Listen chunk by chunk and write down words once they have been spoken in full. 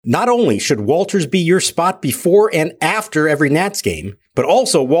Not only should Walters be your spot before and after every Nats game, but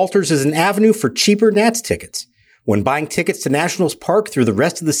also Walters is an avenue for cheaper Nats tickets. When buying tickets to Nationals Park through the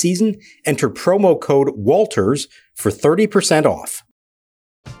rest of the season, enter promo code WALTERS for 30% off.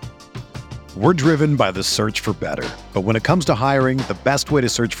 We're driven by the search for better. But when it comes to hiring, the best way to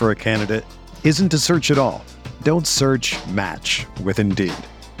search for a candidate isn't to search at all. Don't search, match with Indeed.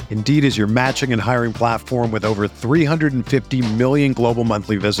 Indeed is your matching and hiring platform with over 350 million global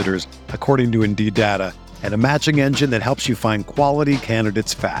monthly visitors, according to Indeed data, and a matching engine that helps you find quality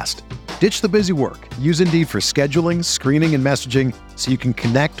candidates fast. Ditch the busy work. Use Indeed for scheduling, screening, and messaging so you can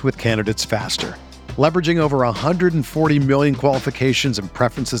connect with candidates faster. Leveraging over 140 million qualifications and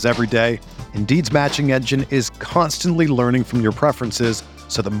preferences every day, Indeed's matching engine is constantly learning from your preferences,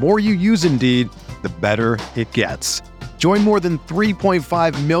 so the more you use Indeed, the better it gets. Join more than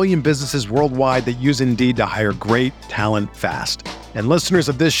 3.5 million businesses worldwide that use Indeed to hire great talent fast. And listeners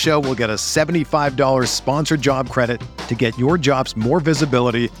of this show will get a $75 sponsored job credit to get your jobs more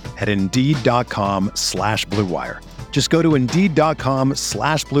visibility at Indeed.com/Blue Wire. Just go to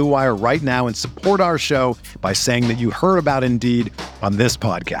Indeed.com/Blue Wire right now and support our show by saying that you heard about Indeed on this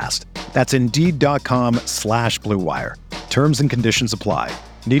podcast. That's Indeed.com/Blue Wire. Terms and conditions apply.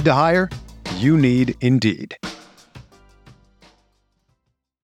 Need to hire? You need Indeed.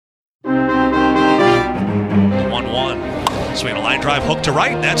 1-1. Swing a line drive, hook to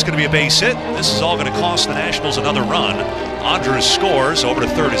right. That's going to be a base hit. This is all going to cost the Nationals another run. Andrews scores. Over to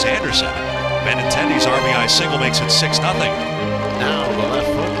third is Anderson. Benintendi's RBI single makes it 6-0. Now the left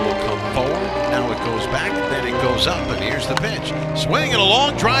foot will come forward. Now it goes back, then it goes up, and here's the pitch. Swinging a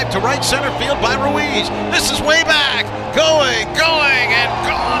long drive to right center field by Ruiz. This is way back. Going, and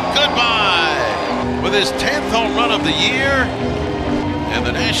gone. Goodbye. With his 10th home run of the year. And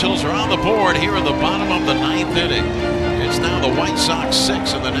the Nationals are on the board here in the bottom of the 9th inning. It's now the White Sox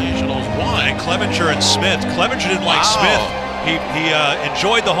 6 and the Nationals 1. And Clevinger and Smith. Clevinger didn't like Smith. He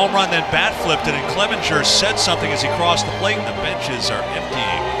enjoyed the home run, then bat flipped it, and Clevinger said something as he crossed the plate. The benches are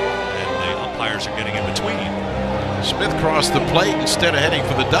emptying, and the umpires are getting in between. Smith crossed the plate instead of heading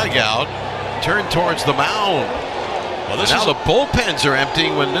for the dugout, turned towards the mound. Well, now the bullpens are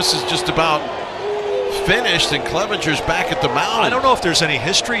emptying when this is just about finished, and Clevinger's back at the mound. I don't know if there's any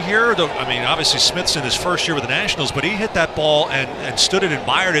history here. I mean, obviously Smith's in his first year with the Nationals, but he hit that ball and stood it,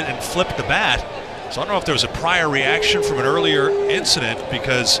 admired it, and flipped the bat. So I don't know if there was a prior reaction from an earlier incident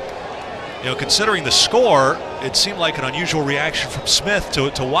because, considering the score, it seemed like an unusual reaction from Smith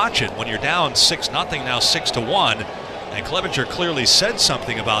to watch it when you're down 6-0, now 6-1. And Clevinger clearly said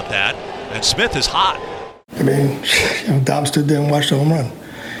something about that, and Smith is hot. I mean, Dom stood there and watched the home run.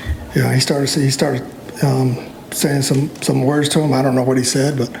 He started saying some words to him. I don't know what he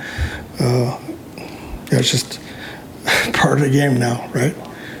said, but it's just part of the game now, right?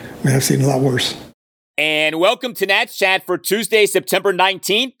 I mean, I've seen a lot worse. And welcome to Nats Chat for Tuesday, September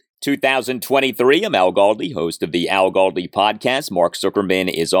 19th, 2023. I'm Al Galdi, host of the Al Galdi podcast. Mark Zuckerman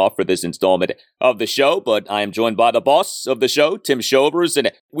is off for this installment of the show, but I am joined by the boss of the show, Tim Shovers,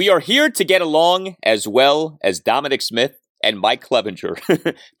 and we are here to get along as well as Dominic Smith and Mike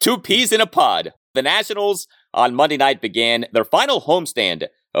Clevinger. Two peas in a pod. The Nationals on Monday night began their final homestand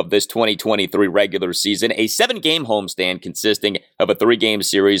of this 2023 regular season, a 7-game homestand consisting of a 3-game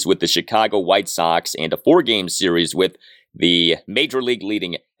series with the Chicago White Sox and a 4-game series with the Major League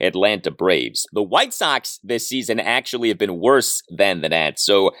leading Atlanta Braves. The White Sox this season actually have been worse than the Nats,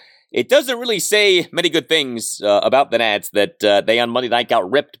 so it doesn't really say many good things about the Nats that they on Monday night got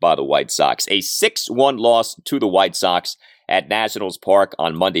ripped by the White Sox. A 6-1 loss to the White Sox at Nationals Park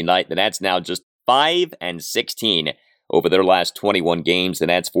on Monday night. The Nats now just 5-16 over their last 21 games. The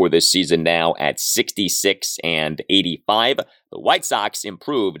Nats for this season now at 66-85. The White Sox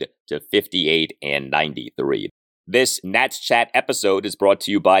improved to 58-93. This Nats Chat episode is brought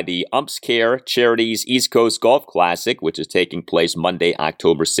to you by the Umps Care Charities East Coast Golf Classic, which is taking place Monday,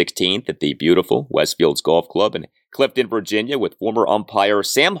 October 16th at the beautiful Westfields Golf Club in Clifton, Virginia, with former umpire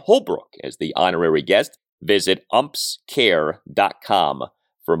Sam Holbrook as the honorary guest. Visit umpscare.com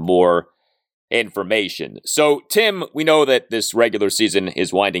for more information. So, Tim, we know that this regular season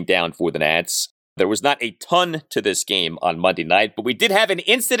is winding down for the Nats. There was not a ton to this game on Monday night, but we did have an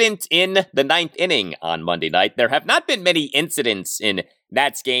incident in the 9th inning on Monday night. There have not been many incidents in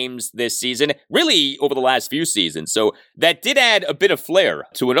Nats games this season, really over the last few seasons. So that did add a bit of flair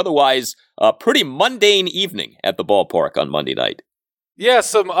to an otherwise pretty mundane evening at the ballpark on Monday night. Yeah,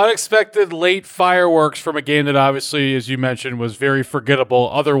 some unexpected late fireworks from a game that obviously, as you mentioned, was very forgettable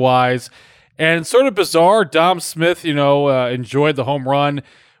otherwise. And sort of bizarre, Dom Smith, enjoyed the home run.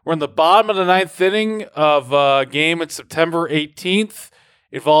 We're in the bottom of the 9th inning of a game on September 18th,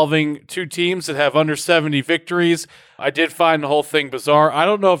 involving two teams that have under 70 victories. I did find the whole thing bizarre. I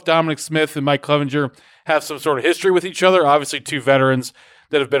don't know if Dominic Smith and Mike Clevinger have some sort of history with each other. Obviously, two veterans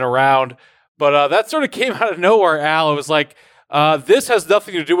that have been around. But that sort of came out of nowhere, Al. It was like, this has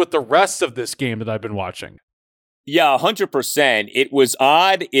nothing to do with the rest of this game that I've been watching. Yeah, 100%. It was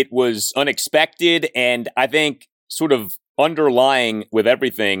odd. It was unexpected. And I think sort of underlying with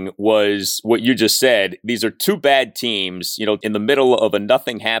everything was what you just said. These are two bad teams, in the middle of a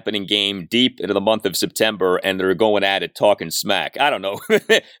nothing happening game deep into the month of September, and they're going at it talking smack. I don't know.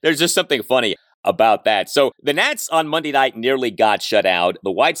 There's just something funny about that. So the Nats on Monday night nearly got shut out.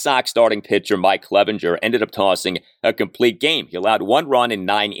 The White Sox starting pitcher Mike Clevinger ended up tossing a complete game. He allowed 1 run in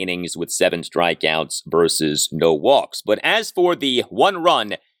 9 innings with 7 strikeouts versus no walks. But as for the 1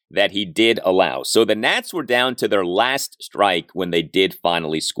 run that he did allow, so the Nats were down to their last strike when they did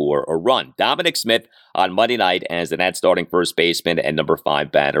finally score a run. Dominic Smith on Monday night as the Nats starting first baseman and number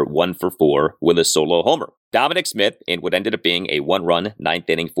 5 batter, 1 for 4 with a solo homer. Dominic Smith, in what ended up being a 1-run 9th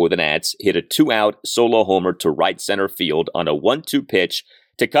inning for the Nats, hit a 2-out solo homer to right center field on a 1-2 pitch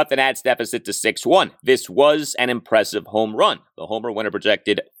to cut the Nats deficit to 6-1. This was an impressive home run. The homer went a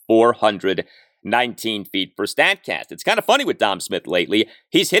projected 419 feet for StatCast. It's kind of funny with Dom Smith lately.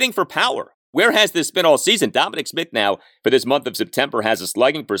 He's hitting for power. Where has this been all season? Dominic Smith now, for this month of September, has a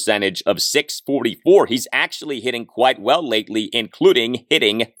slugging percentage of .644. He's actually hitting quite well lately, including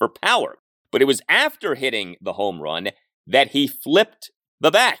hitting for power. But it was after hitting the home run that he flipped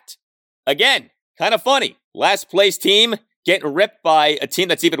the bat. Again, kind of funny. Last place team getting ripped by a team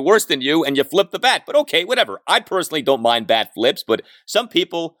that's even worse than you, and you flip the bat. But okay, whatever. I personally don't mind bat flips, but some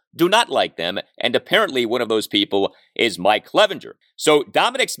people do not like them, and apparently one of those people is Mike Clevinger. So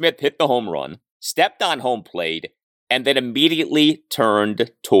Dominic Smith hit the home run, stepped on home plate, and then immediately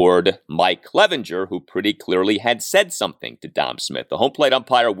turned toward Mike Clevinger, who pretty clearly had said something to Dom Smith. The home plate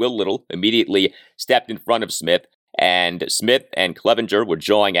umpire, Will Little, immediately stepped in front of Smith, and Smith and Clevinger were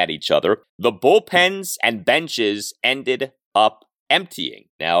jawing at each other. The bullpens and benches ended up emptying.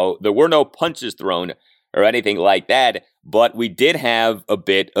 Now, there were no punches thrown or anything like that, but we did have a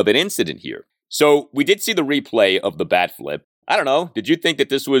bit of an incident here. So we did see the replay of the bat flip. I don't know, did you think that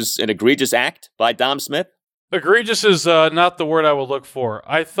this was an egregious act by Dom Smith? Egregious is not the word I would look for.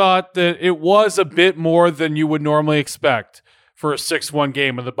 I thought that it was a bit more than you would normally expect for a 6-1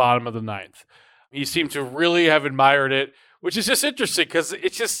 game in the bottom of the 9th. He seemed to really have admired it, which is just interesting because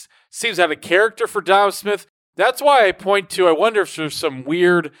it just seems out of character for Dom Smith. That's why I point to, I wonder if there's some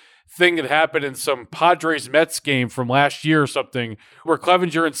weird thing that happened in some Padres-Mets game from last year or something where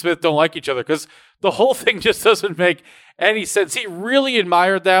Clevinger and Smith don't like each other, because the whole thing just doesn't make any sense. He really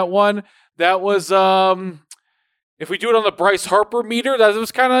admired that one. That was, if we do it on the Bryce Harper meter, that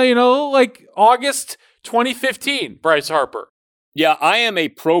was kind of, like August 2015, Bryce Harper. Yeah, I am a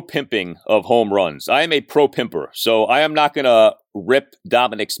pro-pimping of home runs. I am a pro-pimper, so I am not going to rip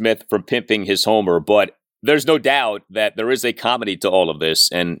Dominic Smith from pimping his homer, but there's no doubt that there is a comedy to all of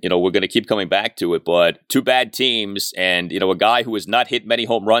this, and, we're going to keep coming back to it, but two bad teams, and, a guy who has not hit many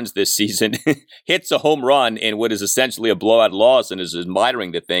home runs this season hits a home run in what is essentially a blowout loss and is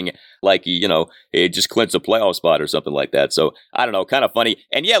admiring the thing like he just clinched a playoff spot or something like that. So, I don't know, kind of funny.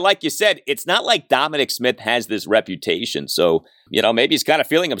 And yeah, like you said, it's not like Dominic Smith has this reputation, so maybe he's kind of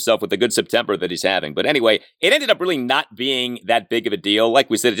feeling himself with the good September that he's having. But anyway, it ended up really not being that big of a deal. Like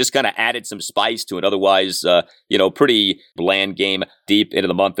we said, it just kind of added some spice to an otherwise, pretty bland game deep into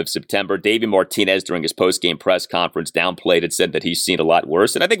the month of September. Davey Martinez, during his post-game press conference, downplayed it, said that he's seen a lot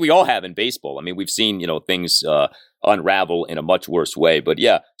worse. And I think we all have in baseball. I mean, we've seen, things unravel in a much worse way. But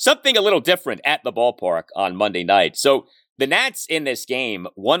yeah, something a little different at the ballpark on Monday night. So the Nats in this game,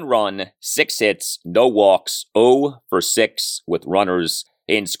 1 run, 6 hits, no walks, 0 for 6 with runners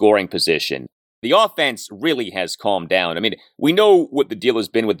in scoring position. The offense really has calmed down. I mean, we know what the deal has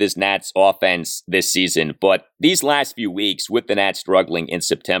been with this Nats offense this season, but these last few weeks with the Nats struggling in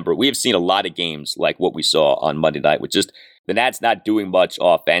September, we have seen a lot of games like what we saw on Monday night, with just the Nats not doing much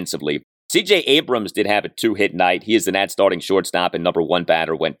offensively. C.J. Abrams did have a 2-hit night. He is the Nats starting shortstop and number 1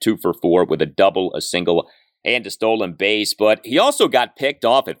 batter, went 2 for 4 with a double, a single, and a stolen base, but he also got picked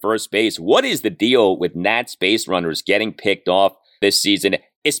off at first base. What is the deal with Nats base runners getting picked off this season,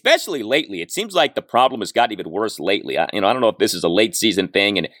 especially lately? It seems like the problem has gotten even worse lately. I don't know if this is a late season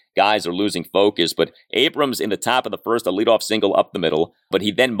thing and guys are losing focus, but Abrams in the top of the first, a leadoff single up the middle, but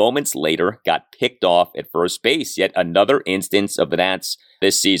he then moments later got picked off at first base. Yet another instance of the Nats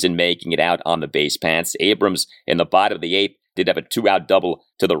this season making it out on the base paths. Abrams in the bottom of the 8th did have a 2-out double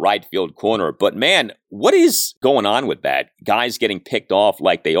to the right field corner. But man, what is going on with that? Guys getting picked off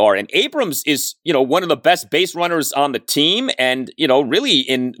like they are. And Abrams is, one of the best base runners on the team and, really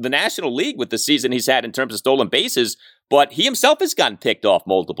in the National League with the season he's had in terms of stolen bases. But he himself has gotten picked off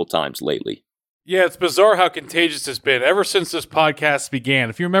multiple times lately. Yeah, it's bizarre how contagious it's been ever since this podcast began.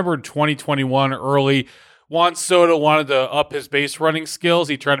 If you remember in 2021 early, Juan Soto wanted to up his base running skills.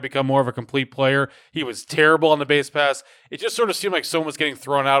 He tried to become more of a complete player. He was terrible on the base pass. It just sort of seemed like someone was getting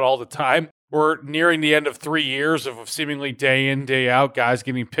thrown out all the time. We're nearing the end of 3 years of seemingly day in, day out guys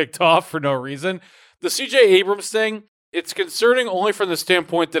getting picked off for no reason. The CJ Abrams thing, it's concerning only from the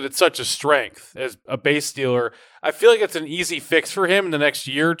standpoint that it's such a strength as a base stealer. I feel like it's an easy fix for him in the next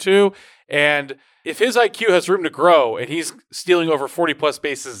year or two. And if his IQ has room to grow and he's stealing over 40-plus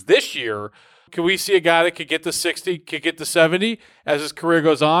bases this year, can we see a guy that could get to 60, could get to 70 as his career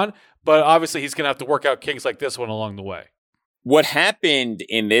goes on? But obviously he's going to have to work out kinks like this one along the way. What happened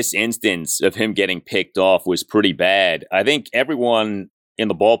in this instance of him getting picked off was pretty bad. I think everyone in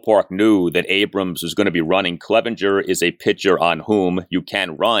the ballpark knew that Abrams was going to be running. Clevinger is a pitcher on whom you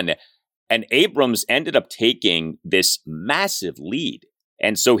can run. And Abrams ended up taking this massive lead.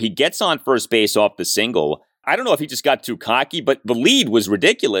 And so he gets on first base off the single. I don't know if he just got too cocky, but the lead was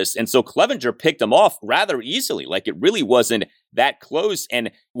ridiculous. And so Clevinger picked him off rather easily. Like it really wasn't that close. And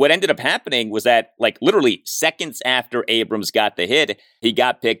what ended up happening was that literally seconds after Abrams got the hit, he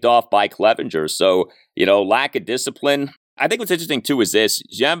got picked off by Clevinger. So, lack of discipline. I think what's interesting too is this.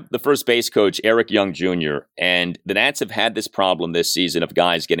 You have the first base coach, Eric Young Jr., and the Nats have had this problem this season of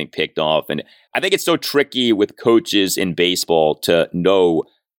guys getting picked off. And I think it's so tricky with coaches in baseball to know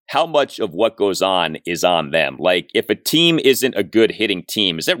how much of what goes on is on them. Like, if a team isn't a good hitting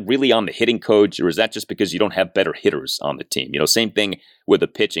team, is that really on the hitting coach, or is that just because you don't have better hitters on the team? Same thing with a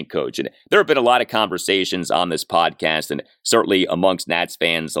pitching coach. And there have been a lot of conversations on this podcast, and certainly amongst Nats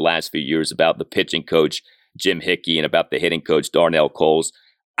fans the last few years about the pitching coach, Jim Hickey, and about the hitting coach, Darnell Coles.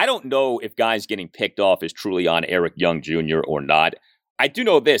 I don't know if guys getting picked off is truly on Eric Young Jr. or not. I do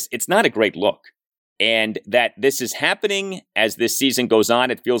know this, it's not a great look. And that this is happening as this season goes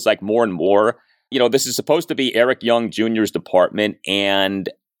on. It feels like more and more. This is supposed to be Eric Young Jr.'s department, and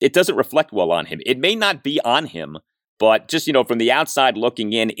it doesn't reflect well on him. It may not be on him, but just, from the outside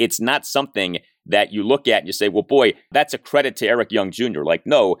looking in, it's not something that you look at and you say, well, boy, that's a credit to Eric Young Jr. Like,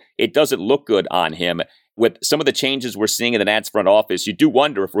 no, it doesn't look good on him. With some of the changes we're seeing in the Nats front office, you do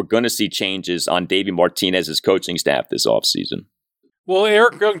wonder if we're going to see changes on Davey Martinez's coaching staff this offseason. Well,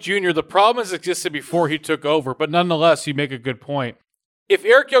 Eric Young Jr., the problem has existed before he took over, but nonetheless, you make a good point. If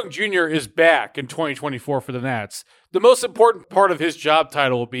Eric Young Jr. is back in 2024 for the Nats, the most important part of his job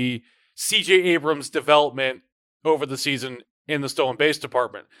title will be CJ Abrams' development over the season in the stolen base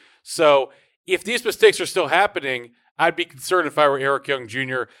department. So if these mistakes are still happening, I'd be concerned if I were Eric Young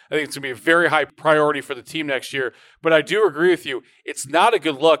Jr. I think it's going to be a very high priority for the team next year. But I do agree with you. It's not a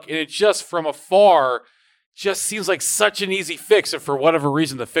good look, and it just from afar just seems like such an easy fix if for whatever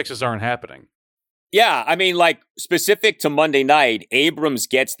reason the fixes aren't happening. Yeah, I mean, specific to Monday night, Abrams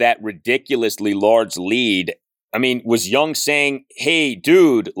gets that ridiculously large lead. I mean, was Young saying, hey,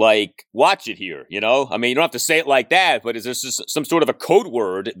 dude, watch it here, I mean, you don't have to say it like that, but is this just some sort of a code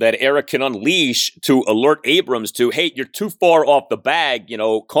word that Eric can unleash to alert Abrams to, hey, you're too far off the bag,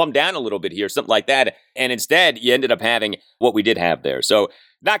 calm down a little bit here, something like that. And instead, you ended up having what we did have there. So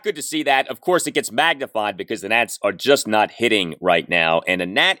not good to see that. Of course, it gets magnified because the Nats are just not hitting right now. And a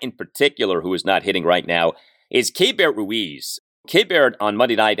Nat in particular who is not hitting right now is Keibert Ruiz. Keibert on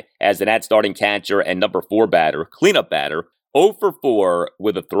Monday night as the Nats starting catcher and number 4 batter, cleanup batter, 0 for 4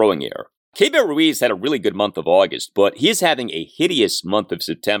 with a throwing error. Keibert Ruiz had a really good month of August, but he's having a hideous month of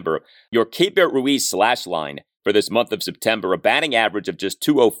September. Your Keibert Ruiz slash line for this month of September, a batting average of just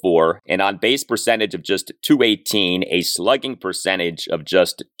 .204, an on-base percentage of just .218, a slugging percentage of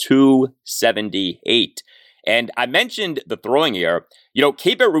just .278. And I mentioned the throwing error.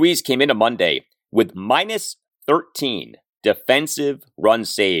 Keibert Ruiz came into Monday with minus 13 defensive runs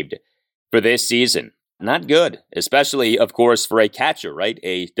saved for this season. Not good, especially, of course, for a catcher, right?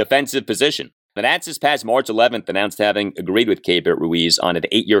 A defensive position. The Nats this past March 11th announced having agreed with Keibert Ruiz on an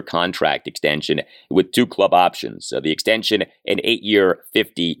 8-year contract extension with 2 club options. The extension, an 8-year,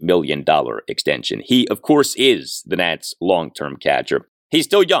 $50 million extension. He, of course, is the Nats' long-term catcher. He's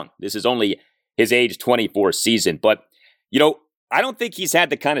still young. This is only his age 24 season. But, I don't think he's had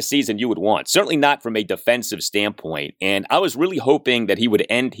the kind of season you would want. Certainly not from a defensive standpoint. And I was really hoping that he would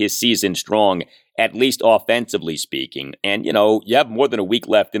end his season strong, at least offensively speaking. And, you have more than a week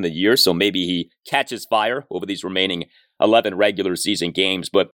left in the year, so maybe he catches fire over these remaining 11 regular season games.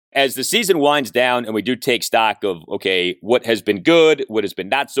 But As the season winds down and we do take stock of, okay, what has been good, what has been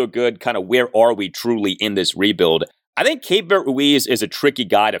not so good, kind of where are we truly in this rebuild, I think Keibert Ruiz is a tricky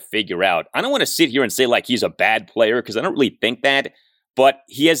guy to figure out. I don't want to sit here and say like he's a bad player because I don't really think that, but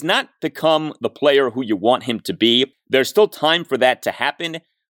he has not become the player who you want him to be. There's still time for that to happen,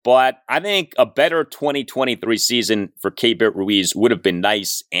 but I think a better 2023 season for Keibert Ruiz would have been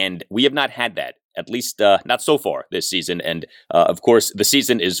nice, and we have not had that. At least not so far this season. And of course, the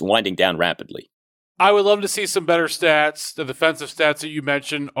season is winding down rapidly. I would love to see some better stats. The defensive stats that you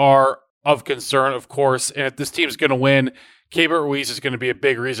mentioned are of concern, of course. And if this team's going to win, Keibert Ruiz is going to be a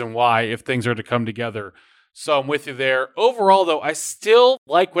big reason why if things are to come together. So I'm with you there. Overall, though, I still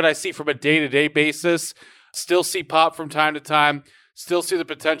like what I see from a day-to-day basis. Still see Pop from time to time. Still see the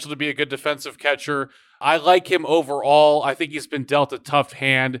potential to be a good defensive catcher. I like him overall. I think he's been dealt a tough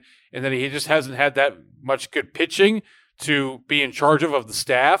hand, and that he just hasn't had that much good pitching to be in charge of the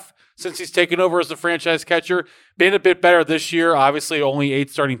staff since he's taken over as the franchise catcher. Been a bit better this year. Obviously, only 8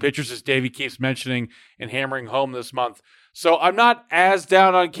 starting pitchers, as Davey keeps mentioning and hammering home this month. So I'm not as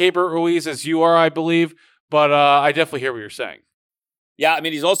down on Keibert Ruiz as you are, I believe, but I definitely hear what you're saying. Yeah, I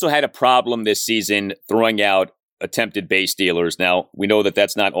mean, he's also had a problem this season throwing out attempted base stealers. Now, we know that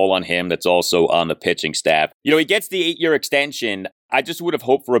that's not all on him. That's also on the pitching staff. You know, he gets the 8-year extension. I just would have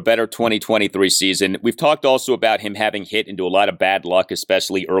hoped for a better 2023 season. We've talked also about him having hit into a lot of bad luck,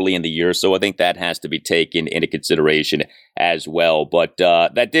 especially early in the year. So I think that has to be taken into consideration as well. But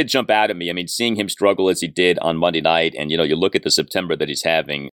that did jump out at me. I mean, seeing him struggle as he did on Monday night, and, you know, you look at the September that he's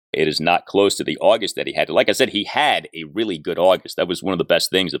having, it is not close to the August that he had. Like I said, he had a really good August. That was one of the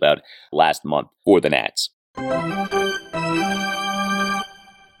best things about last month for the Nats.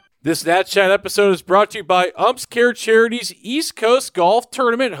 This Nats Chat episode is brought to you by Umps Care Charity's East Coast Golf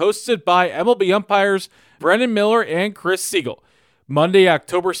Tournament, hosted by MLB umpires Brendan Miller and Chris Siegel. Monday,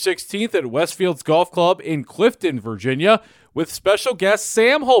 October 16th at Westfields Golf Club in Clifton, Virginia, with special guest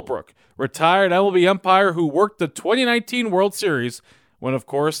Sam Holbrook, retired MLB umpire who worked the 2019 World Series, when, of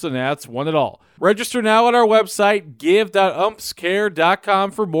course, the Nats won it all. Register now at our website,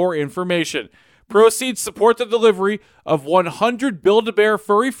 give.umpscare.com, for more information. Proceeds support the delivery of 100 Build-A-Bear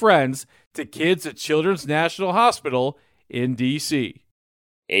furry friends to kids at Children's National Hospital in D.C.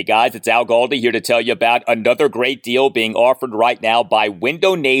 Hey guys, it's Al Galdi here to tell you about another great deal being offered right now by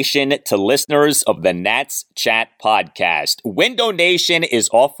Window Nation to listeners of the Nats Chat podcast. Window Nation is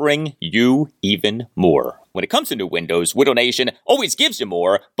offering you even more. When it comes to new windows, Window Nation always gives you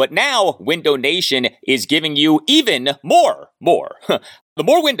more, but now Window Nation is giving you even more. The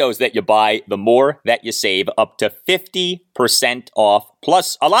more windows that you buy, the more that you save, up to 50% off,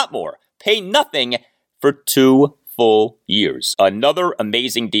 plus a lot more. Pay nothing for 2 full years. Another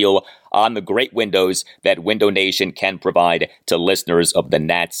amazing deal on the great windows that Window Nation can provide to listeners of the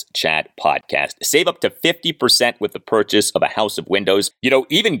Nats Chat podcast. Save up to 50% with the purchase of a house of windows. You know,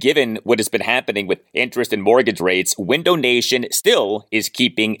 even given what has been happening with interest and mortgage rates, Window Nation still is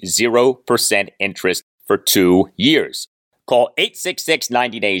keeping 0% interest for 2 years. Call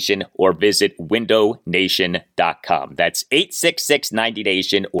 866-90NATION or visit windownation.com. That's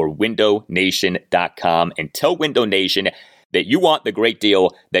 866-90NATION or windownation.com, and tell Window Nation that you want the great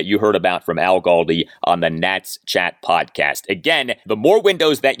deal that you heard about from Al Galdi on the Nats Chat podcast. Again, the more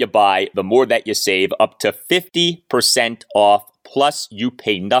windows that you buy, the more that you save, up to 50% off, plus you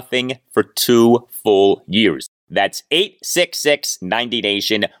pay nothing for 2 full years. That's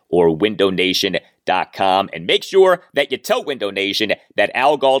 866-90NATION or windownation.com. And make sure that you tell Window Nation that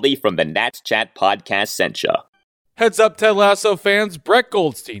Al Galdi from the Nats Chat podcast sent you. Heads up, Ted Lasso fans. Brett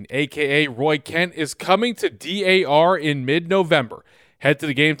Goldstein, a.k.a. Roy Kent, is coming to DAR in mid-November. Head to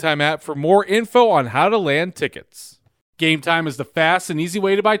the Game Time app for more info on how to land tickets. Game Time is the fast and easy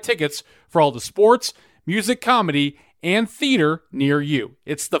way to buy tickets for all the sports, music, comedy, and theater near you.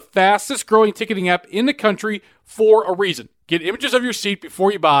 It's the fastest growing ticketing app in the country for a reason. Get images of your seat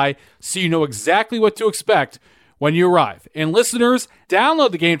before you buy so you know exactly what to expect when you arrive. And listeners,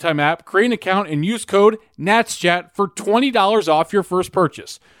 download the Game Time app, create an account, and use code NATSCHAT for $20 off your first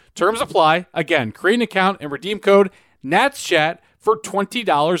purchase. Terms apply. Again, create an account and redeem code NATSCHAT for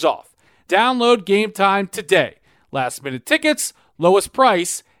 $20 off. Download Game Time today. Last minute tickets, lowest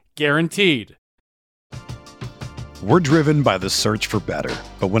price, guaranteed. We're driven by the search for better.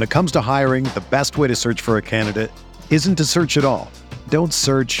 But when it comes to hiring, the best way to search for a candidate isn't to search at all. Don't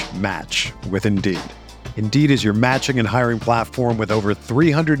search, match with Indeed. Indeed is your matching and hiring platform with over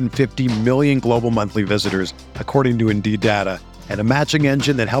 350 million global monthly visitors, according to Indeed data, and a matching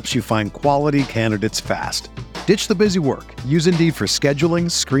engine that helps you find quality candidates fast. Ditch the busy work. Use Indeed for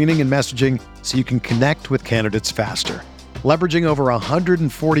scheduling, screening, and messaging so you can connect with candidates faster. Leveraging over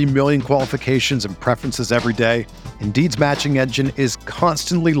 140 million qualifications and preferences every day, Indeed's matching engine is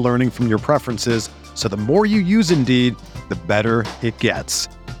constantly learning from your preferences, so the more you use Indeed, the better it gets.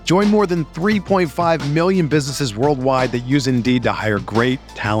 Join more than 3.5 million businesses worldwide that use Indeed to hire great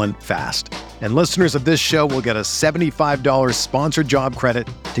talent fast. And listeners of this show will get a $75 sponsored job credit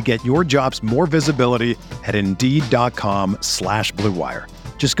to get your jobs more visibility at Indeed.com/Blue Wire.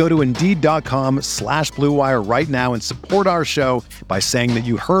 Just go to Indeed.com/Blue Wire right now and support our show by saying that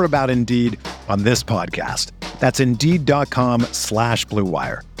you heard about Indeed on this podcast. That's Indeed.com/Blue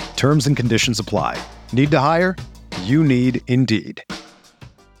Wire. Terms and conditions apply. Need to hire? You need Indeed.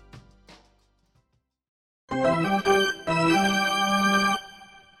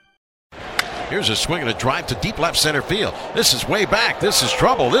 Here's a swing and a drive to deep left center field. This is way back. This is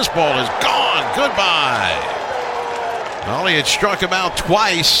trouble. This ball is gone. Goodbye. Well, he had struck him out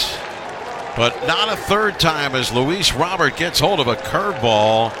twice, but not a third time as Luis Robert gets hold of a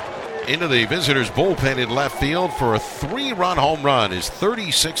curveball into the visitors' bullpen in left field for a 3-run home run, his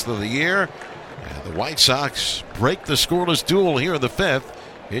 36th of the year. And the White Sox break the scoreless duel here in the 5th.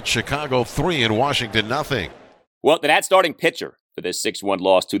 It's Chicago 3 and Washington 0. Well, the Nats starting pitcher for this 6-1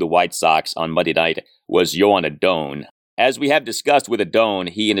 loss to the White Sox on Monday night was Yohan Adon. As we have discussed with Adon,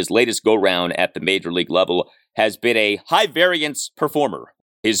 he in his latest go-round at the major league level has been a high-variance performer.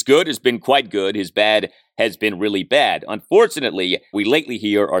 His good has been quite good. His bad has been really bad. Unfortunately, we lately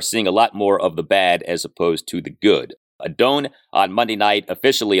here are seeing a lot more of the bad as opposed to the good. Adon on Monday night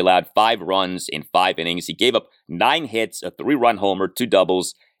officially allowed 5 runs in 5 innings. He gave up 9 hits, a 3-run homer, 2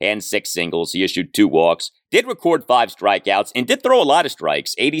 doubles, and 6 singles. He issued 2 walks, did record 5 strikeouts, and did throw a lot of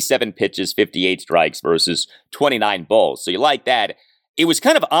strikes. 87 pitches, 58 strikes versus 29 balls. So you like that. It was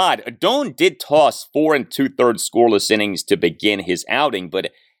kind of odd. Adon did toss 4 2/3 scoreless innings to begin his outing,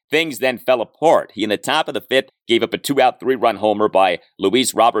 but things then fell apart. He, in the top of the 5th, gave up a 2-out, 3-run homer by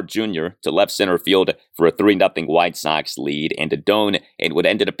Luis Robert Jr. to left center field for a 3-0 White Sox lead. And Adon, in what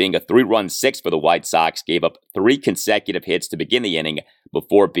ended up being a 3-run 6 for the White Sox, gave up 3 consecutive hits to begin the inning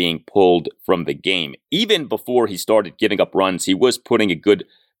before being pulled from the game. Even before he started giving up runs, he was putting a good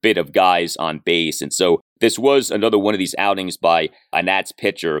bit of guys on base. And so this was another one of these outings by a Nats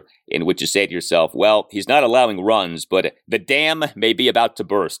pitcher in which you say to yourself, well, he's not allowing runs, but the dam may be about to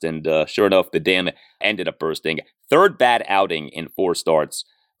burst. And sure enough, the dam ended up bursting. 3rd bad outing in 4 starts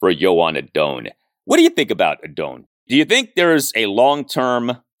for Yohan Adon. What do you think about Adon? Do you think there's a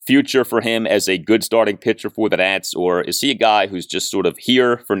long-term future for him as a good starting pitcher for the Nats, or is he a guy who's just sort of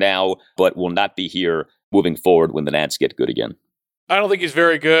here for now, but will not be here moving forward when the Nats get good again? I don't think he's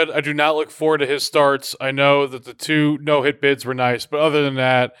very good. I do not look forward to his starts. I know that the 2 no-hit bids were nice, but other than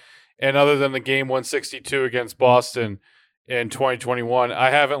that, and other than the game 162 against Boston in 2021, I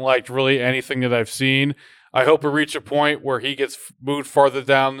haven't liked really anything that I've seen. I hope we reach a point where he gets moved farther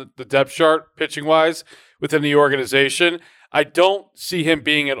down the depth chart, pitching-wise, within the organization. I don't see him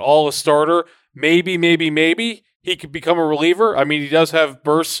being at all a starter. Maybe he could become a reliever. I mean, he does have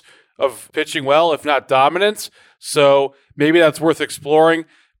bursts of pitching well, if not dominance. So maybe that's worth exploring,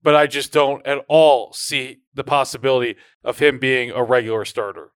 but I just don't at all see the possibility of him being a regular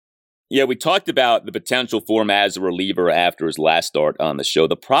starter. Yeah, we talked about the potential for him as a reliever after his last start on the show.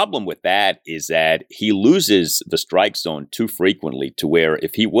 The problem with that is that he loses the strike zone too frequently to where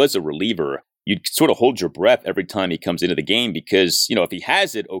if he was a reliever, you'd sort of hold your breath every time he comes into the game because, if he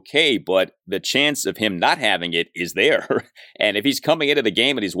has it, okay, but the chance of him not having it is there. And if he's coming into the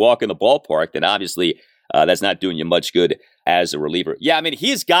game and he's walking the ballpark, then obviously that's not doing you much good as a reliever. Yeah, I mean,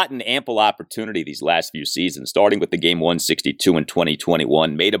 he's gotten ample opportunity these last few seasons, starting with the game 162 in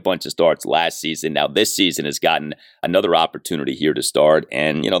 2021, made a bunch of starts last season. Now this season has gotten another opportunity here to start.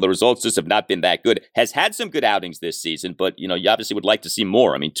 And, the results just have not been that good. Has had some good outings this season, but, you obviously would like to see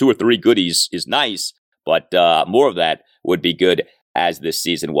more. I mean, 2 or 3 goodies is nice, but more of that would be good as this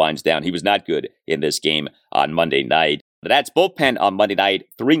season winds down. He was not good in this game on Monday night. The Nats bullpen on Monday night,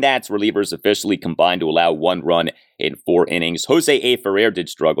 3 Nats relievers officially combined to allow 1 run in 4 innings. Jose A. Ferrer did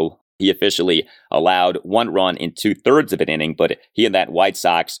struggle. He officially allowed 1 run in 2/3 of an inning, but he and that White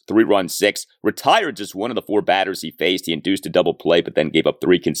Sox 3-run 6 retired just one of the 4 batters he faced. He induced a double play, but then gave up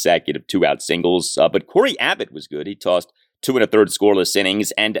 3 consecutive 2-out singles. But Corey Abbott was good. He tossed 2 1/3 scoreless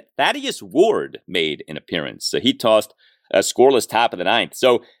innings, and Thaddeus Ward made an appearance. So he tossed a scoreless top of the 9th.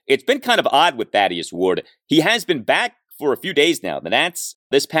 So it's been kind of odd with Thaddeus Ward. He has been back for a few days now. The Nats,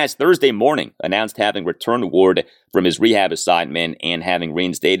 this past Thursday morning, announced having returned Ward from his rehab assignment and having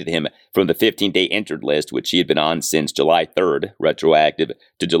reinstated him from the 15-day injured list, which he had been on since July 3rd, retroactive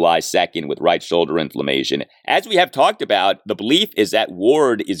to July 2nd with right shoulder inflammation. As we have talked about, the belief is that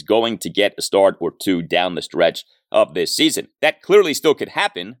Ward is going to get a start or 2 down the stretch of this season. That clearly still could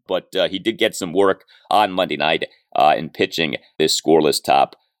happen, but he did get some work on Monday night in pitching this scoreless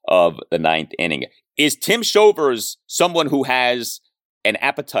top of the ninth inning. Is Tim Shovers someone who has an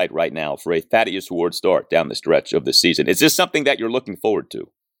appetite right now for a Thaddeus Ward start down the stretch of the season? Is this something that you're looking forward to?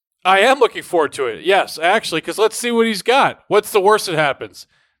 I am looking forward to it, yes, actually, because let's see what he's got. What's the worst that happens?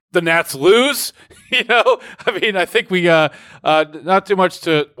 The Nats lose? I think we not too much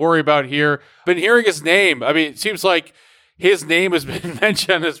to worry about here. Been hearing his name. It seems like his name has been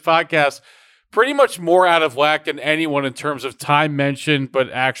mentioned on this podcast pretty much more out of whack than anyone in terms of time mentioned, but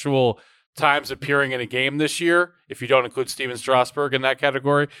actual times appearing in a game this year, if you don't include Steven Strasburg in that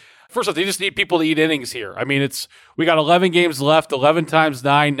category. First off, they just need people to eat innings here. We got 11 games left, 11 times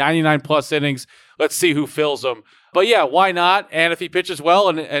 9, 99 plus innings. Let's see who fills them. But yeah, why not? And if he pitches well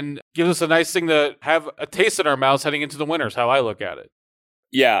and gives us a nice thing to have a taste in our mouths heading into the winters, how I look at it.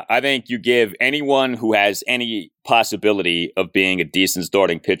 Yeah, I think you give anyone who has any possibility of being a decent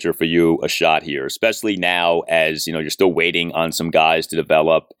starting pitcher for you a shot here, especially now as, you're still waiting on some guys to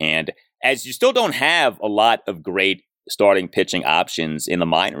develop, and as you still don't have a lot of great starting pitching options in the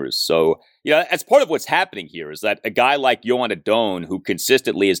minors. So, that's part of what's happening here, is that a guy like Yohan Adon, who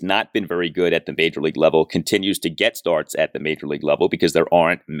consistently has not been very good at the major league level, continues to get starts at the major league level because there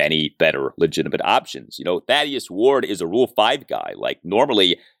aren't many better legitimate options. Thaddeus Ward is a Rule 5 guy. Like,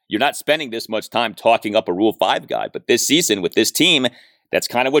 normally, you're not spending this much time talking up a Rule 5 guy, but this season with this team, that's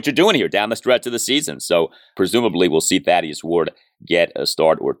kind of what you're doing here down the stretch of the season. So presumably we'll see Thaddeus Ward get a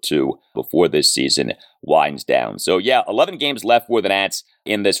start or two before this season winds down. So yeah, 11 games left for the Nats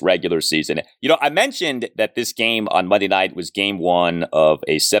in this regular season. I mentioned that this game on Monday night was game one of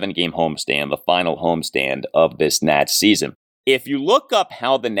a 7-game homestand, the final homestand of this Nats season. If you look up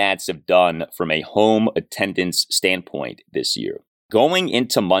how the Nats have done from a home attendance standpoint this year, going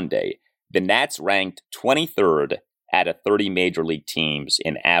into Monday, the Nats ranked 23rd out of 30 major league teams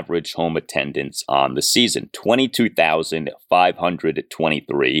in average home attendance on the season,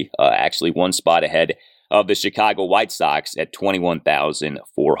 22,523, actually one spot ahead of the Chicago White Sox at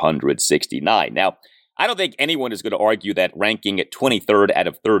 21,469. Now, I don't think anyone is going to argue that ranking at 23rd out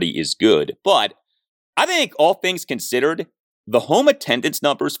of 30 is good, but I think all things considered, the home attendance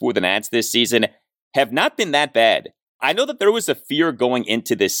numbers for the Nats this season have not been that bad. I know that there was a fear going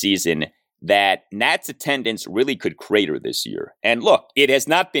into this season that Nats attendance really could crater this year. And look, it has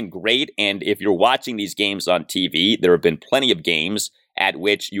not been great. And if you're watching these games on TV, there have been plenty of games at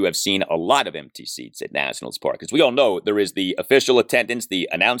which you have seen a lot of empty seats at Nationals Park. As we all know, there is the official attendance, the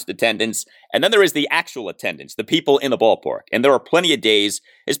announced attendance, and then there is the actual attendance, the people in the ballpark. And there are plenty of days,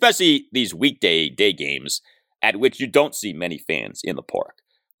 especially these weekday day games, at which you don't see many fans in the park.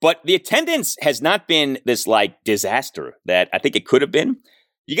 But the attendance has not been this disaster that I think it could have been.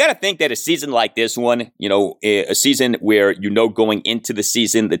 You got to think that a season like this one, a season where going into the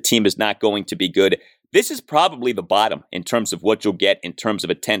season, the team is not going to be good. This is probably the bottom in terms of what you'll get in terms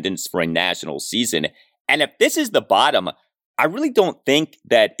of attendance for a national season. And if this is the bottom, I really don't think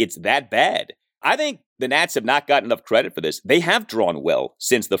that it's that bad. I think the Nats have not gotten enough credit for this. They have drawn well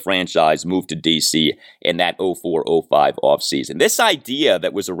since the franchise moved to D.C. in that 04-05 offseason. This idea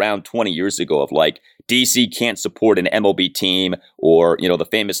that was around 20 years ago of D.C. can't support an MLB team, or, the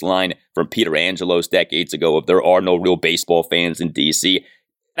famous line from Peter Angelos decades ago of there are no real baseball fans in D.C.,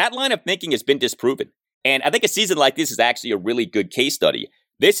 that line of thinking has been disproven. And I think a season like this is actually a really good case study.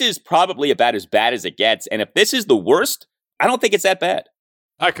 This is probably about as bad as it gets. And if this is the worst, I don't think it's that bad.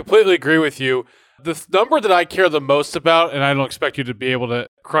 I completely agree with you. The number that I care the most about, and I don't expect you to be able to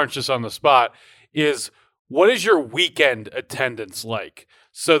crunch this on the spot, is what is your weekend attendance like?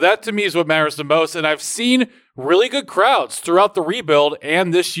 So that to me is what matters the most. And I've seen really good crowds throughout the rebuild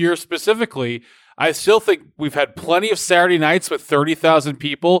and this year specifically. I still think we've had plenty of Saturday nights with 30,000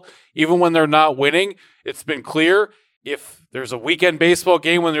 people, even when they're not winning. It's been clear if there's a weekend baseball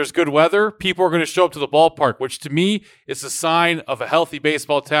game when there's good weather, people are going to show up to the ballpark, which to me is a sign of a healthy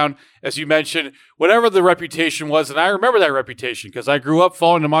baseball town. As you mentioned, whatever the reputation was, and I remember that reputation because I grew up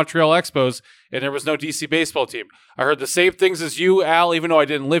following the Montreal Expos and there was no DC baseball team. I heard the same things as you, Al, even though I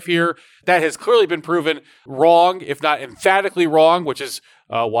didn't live here. That has clearly been proven wrong, if not emphatically wrong, which is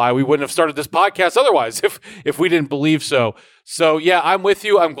why we wouldn't have started this podcast otherwise if we didn't believe so. So yeah, I'm with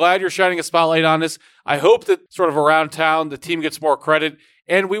you. I'm glad you're shining a spotlight on this. I hope that sort of around town, the team gets more credit.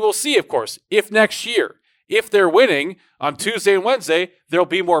 And we will see, of course, if next year, if they're winning on Tuesday and Wednesday, there'll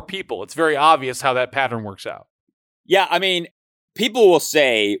be more people. It's very obvious how that pattern works out. Yeah, I mean, people will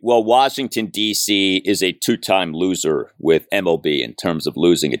say, well, Washington, D.C. is a two-time loser with MLB in terms of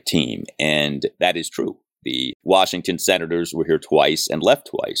losing a team. And that is true. The Washington Senators were here twice and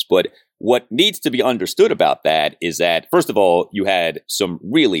left twice. But what needs to be understood about that is that, first of all, you had some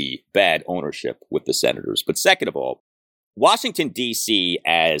really bad ownership with the Senators. But second of all, Washington, D.C.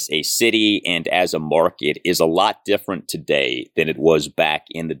 as a city and as a market is a lot different today than it was back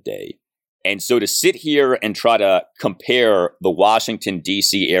in the day. And so to sit here and try to compare the Washington,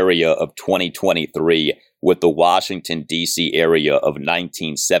 D.C. area of 2023 with the Washington, D.C. area of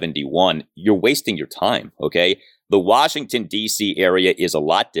 1971, you're wasting your time, okay? The Washington, D.C. area is a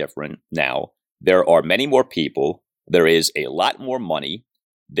lot different now. There are many more people. There is a lot more money.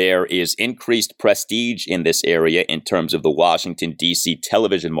 There is increased prestige in this area in terms of the Washington, D.C.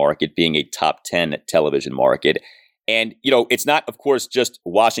 television market being a top 10 television market. And, it's not, of course, just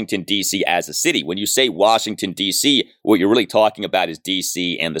Washington, D.C. as a city. When you say Washington, D.C., what you're really talking about is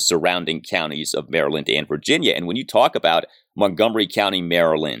D.C. and the surrounding counties of Maryland and Virginia. And when you talk about Montgomery County,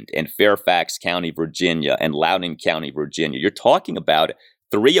 Maryland, and Fairfax County, Virginia, and Loudoun County, Virginia, you're talking about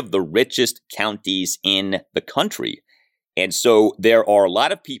three of the richest counties in the country. And so there are a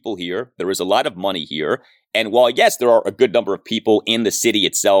lot of people here. There is a lot of money here. And while, yes, there are a good number of people in the city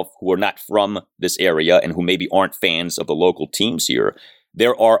itself who are not from this area and who maybe aren't fans of the local teams here,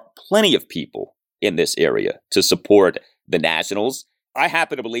 there are plenty of people in this area to support the Nationals. I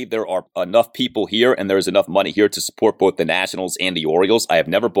happen to believe there are enough people here and there's enough money here to support both the Nationals and the Orioles. I have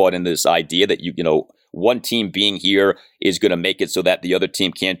never bought into this idea that, one team being here is going to make it so that the other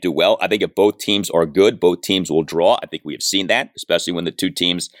team can't do well. I think if both teams are good, both teams will draw. I think we have seen that, especially when the two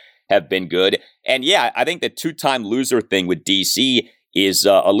teams have been good. And yeah, I think the two-time loser thing with DC is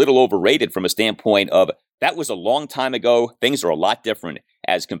a little overrated from a standpoint of that was a long time ago. Things are a lot different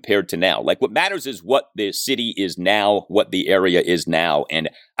as compared to now. Like what matters is what the city is now, what the area is now. And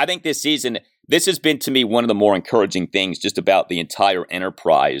I think this season, this has been to me one of the more encouraging things just about the entire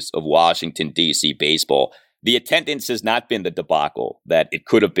enterprise of Washington, D.C. baseball. The attendance has not been the debacle that it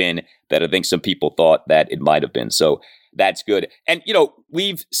could have been, that I think some people thought that it might have been. So that's good. And,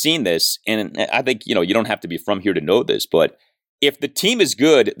 we've seen this, and I think, you don't have to be from here to know this, but if the team is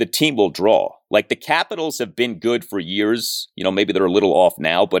good, the team will draw. Like the Capitals have been good for years. Maybe they're a little off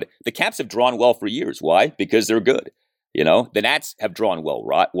now, but the Caps have drawn well for years. Why? Because they're good. The Nats have drawn well,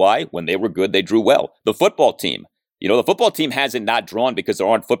 right? Why? When they were good, they drew well. The football team, the football team hasn't not drawn because there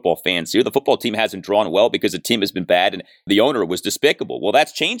aren't football fans here. The football team hasn't drawn well because the team has been bad and the owner was despicable. Well,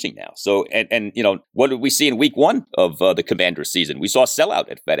 that's changing now. So, and what did we see in week one of the Commanders season? We saw a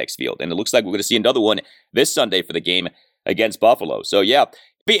sellout at FedEx Field, and it looks like we're going to see another one this Sunday for the game against Buffalo. So, yeah,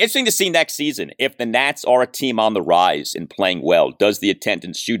 be interesting to see next season if the Nats are a team on the rise and playing well. Does the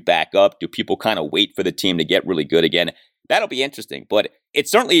attendance shoot back up? Do people kind of wait for the team to get really good again? That'll be interesting. But it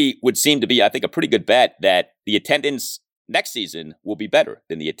certainly would seem to be, I think, a pretty good bet that the attendance next season will be better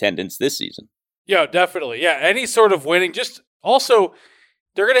than the attendance this season. Yeah, definitely. Yeah, any sort of winning. Just also,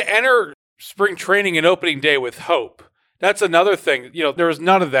 they're going to enter spring training and opening day with hope. That's another thing. There was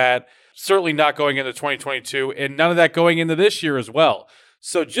none of that, certainly not going into 2022, and none of that going into this year as well.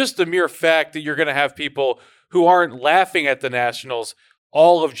 So just the mere fact that you're going to have people who aren't laughing at the Nationals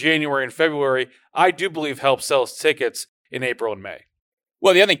all of January and February, I do believe helps sell tickets in April and May.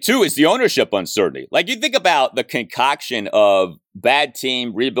 Well, the other thing, too, is the ownership uncertainty. Like, you think about the concoction of bad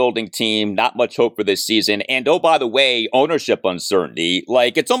team, rebuilding team, not much hope for this season, and, oh, by the way, ownership uncertainty.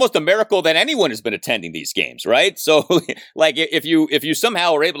 Like, it's almost a miracle that anyone has been attending these games, right? So, like, if you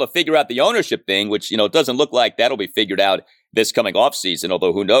somehow are able to figure out the ownership thing, which, it doesn't look like that'll be figured out this coming off season,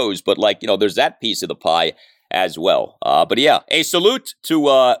 although who knows, but, like, there's that piece of the pie as well. But yeah, a salute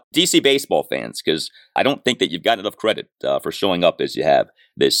to DC baseball fans, because I don't think that you've got enough credit for showing up as you have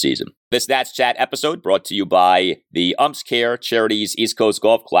this season. This Nats Chat episode brought to you by the Umps Care Charities East Coast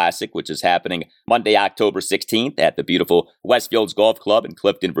Golf Classic, which is happening Monday, October 16th at the beautiful Westfields Golf Club in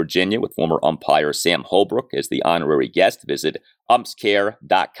Clifton, Virginia, with former umpire Sam Holbrook as the honorary guest. Visit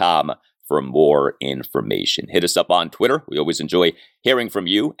umpscare.com for more information. Hit us up on Twitter. We always enjoy hearing from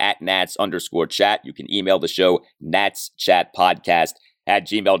you at Nats_chat. You can email the show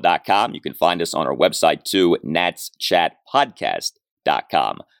natschatpodcast@gmail.com. You can find us on our website too,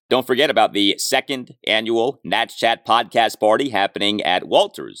 natschatpodcast.com. Don't forget about the second annual Nats Chat podcast party happening at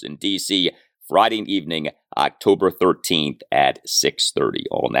Walters in D.C. Friday evening, October 13th at 6:30.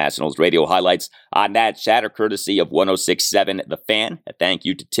 All Nationals radio highlights on Nats Chat are courtesy of 106.7 The Fan. A thank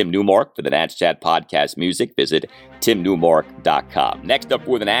you to Tim Newmark for the Nats Chat podcast music. Visit timnewmark.com. Next up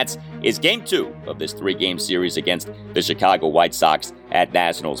for the Nats is Game 2 of this 3-game series against the Chicago White Sox at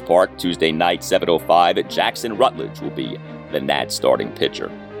Nationals Park. Tuesday night, 7:05. Jackson Rutledge will be the Nats starting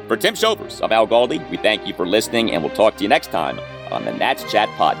pitcher. For Tim Shovers, I'm Al Galdi. We thank you for listening, and we'll talk to you next time on the Nats Chat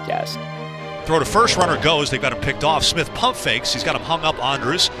podcast. Throw to first, runner goes. They've got him picked off. Smith pump fakes. He's got him hung up.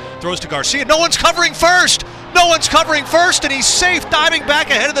 Andres throws to Garcia. No one's covering first. No one's covering first, and he's safe, diving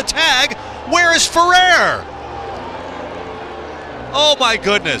back ahead of the tag. Where is Ferrer? Oh, my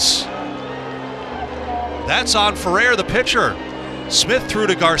goodness. That's on Ferrer, the pitcher. Smith threw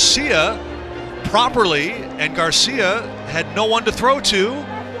to Garcia properly, and Garcia had no one to throw to.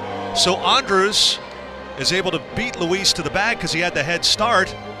 So Andres is able to beat Luis to the bag because he had the head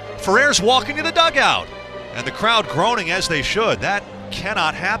start. Ferrer's walking to the dugout, and the crowd groaning as they should. That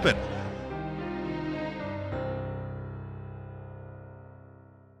cannot happen.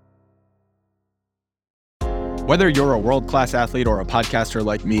 Whether you're a world-class athlete or a podcaster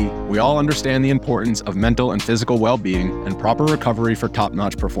like me, we all understand the importance of mental and physical well-being and proper recovery for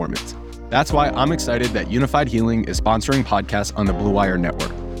top-notch performance. That's why I'm excited that Unified Healing is sponsoring podcasts on the Blue Wire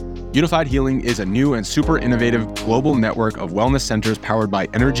Network. Unified Healing is a new and super innovative global network of wellness centers powered by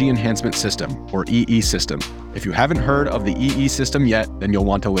Energy Enhancement System, or EE System. If you haven't heard of the EE System yet, then you'll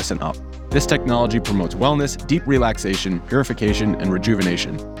want to listen up. This technology promotes wellness, deep relaxation, purification, and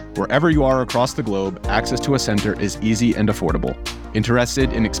rejuvenation. Wherever you are across the globe, access to a center is easy and affordable.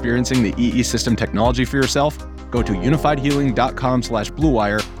 Interested in experiencing the EE System technology for yourself? Go to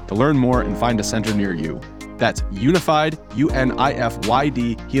unifiedhealing.com/bluewire to learn more and find a center near you. That's unified,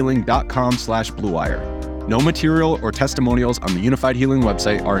 UNIFYD, healing.com/bluewire. No material or testimonials on the Unified Healing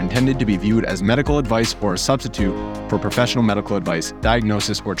website are intended to be viewed as medical advice or a substitute for professional medical advice,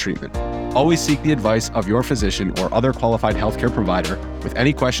 diagnosis, or treatment. Always seek the advice of your physician or other qualified healthcare provider with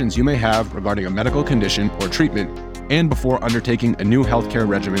any questions you may have regarding a medical condition or treatment and before undertaking a new healthcare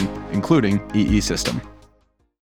regimen, including EE System.